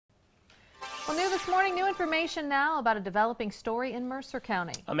this morning, new information now about a developing story in Mercer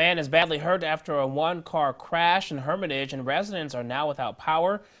County. A man is badly hurt after a one-car crash in Hermitage, and residents are now without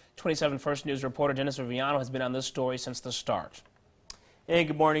power. 27 First News reporter Dennis Riviano has been on this story since the start. And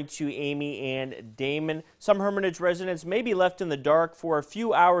good morning to Amy and Damon. Some Hermitage residents may be left in the dark for a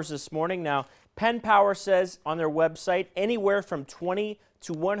few hours this morning. Now, Penn Power says on their website anywhere from 20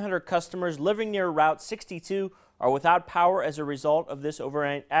 to 100 customers living near Route 62 are without power as a result of this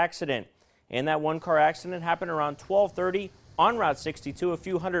overnight accident. And that one-car accident happened around 12:30 on Route 62, a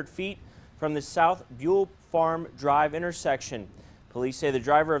few hundred feet from the South Buell Farm Drive intersection. Police say the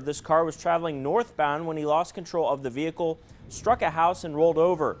driver of this car was traveling northbound when he lost control of the vehicle, struck a house, and rolled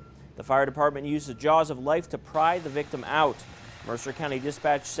over. The fire department used the jaws of life to pry the victim out. Mercer County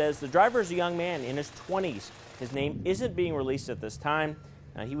Dispatch says the driver is a young man in his 20s. His name isn't being released at this time.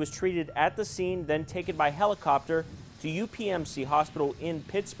 He was treated at the scene, then taken by helicopter to UPMC Hospital in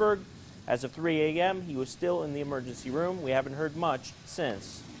Pittsburgh. As of 3 a.m., he was still in the emergency room. We haven't heard much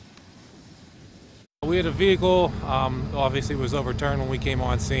since. We had a vehicle, obviously was overturned when we came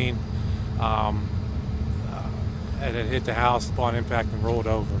on scene. It had hit the house upon impact and rolled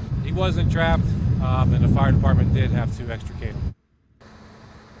over. He wasn't trapped, and the fire department did have to extricate him.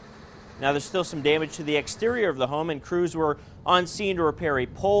 Now, there's still some damage to the exterior of the home, and crews were on scene to repair a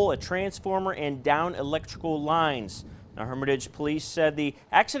pole, a transformer, and down electrical lines. Now, Hermitage police said the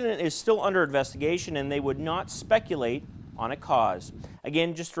accident is still under investigation and they would not speculate on a cause.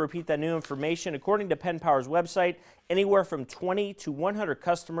 Again, just to repeat that new information, according to Penn Power's website, anywhere from 20 to 100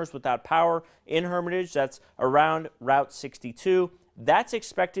 customers without power in Hermitage. That's around Route 62. That's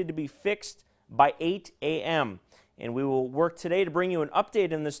expected to be fixed by 8 a.m. And we will work today to bring you an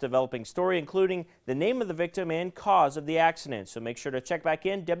update in this developing story, including the name of the victim and cause of the accident. So make sure to check back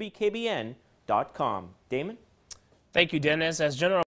in, WKBN.com. Damon? Thank you, Dennis. As General